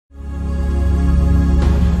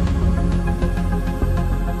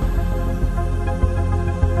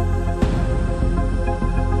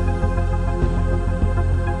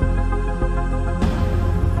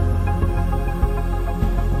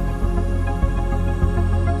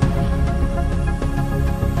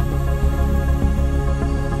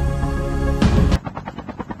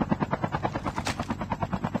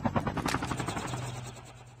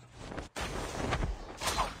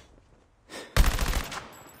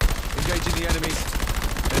the enemies.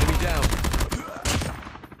 Enemy down.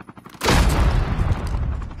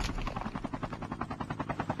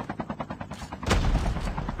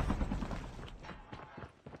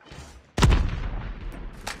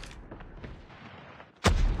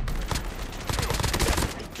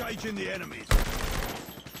 Engaging the enemies.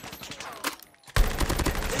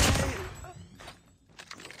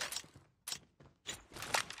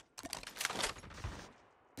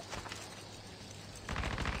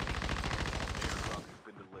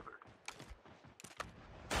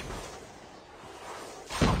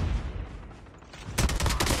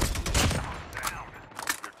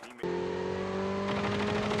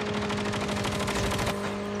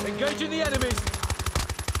 Engaging the enemies!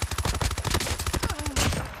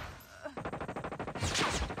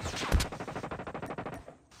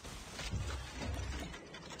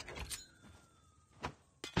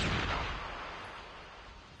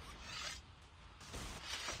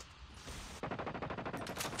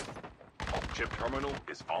 Chip terminal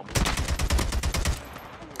is almost.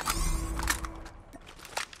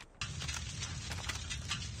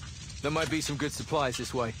 There might be some good supplies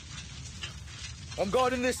this way. I'm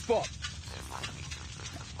guarding this spot.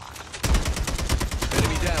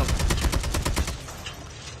 Enemy down.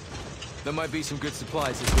 There might be some good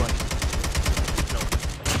supplies this way.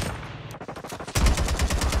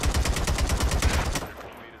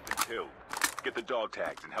 Teammate has been killed. Get the dog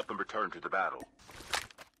tags and help them return to the battle.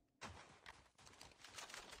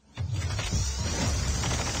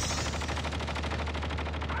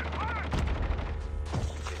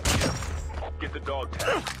 Get the dog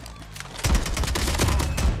tags.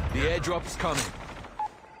 The airdrop is coming.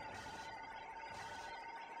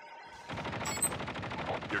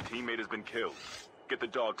 Your teammate has been killed. Get the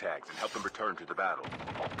dog tags and help them return to the battle.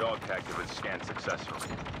 Dog tags have been scanned successfully.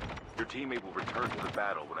 Your teammate will return to the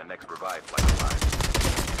battle when the next revive flight arrives.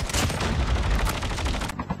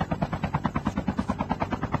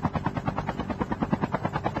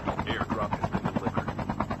 Airdrop has been delivered.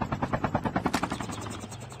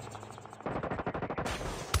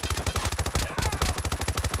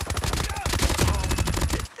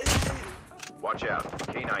 Watch out.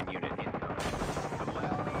 K9 unit incoming.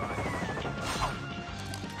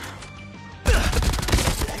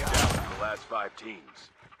 Down to the last 5 teams.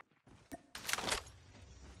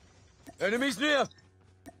 Enemies near!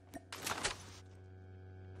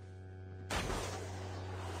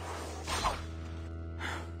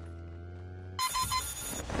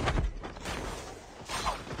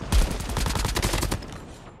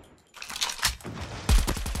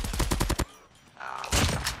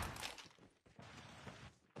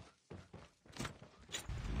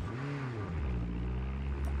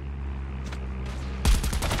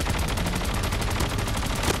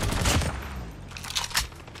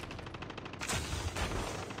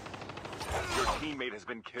 Teammate has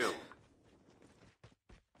been killed.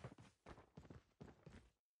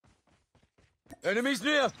 Enemies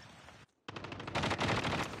near!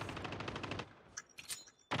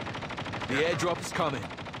 The airdrop is coming.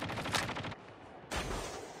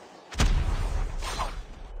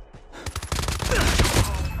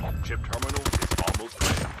 Chip terminal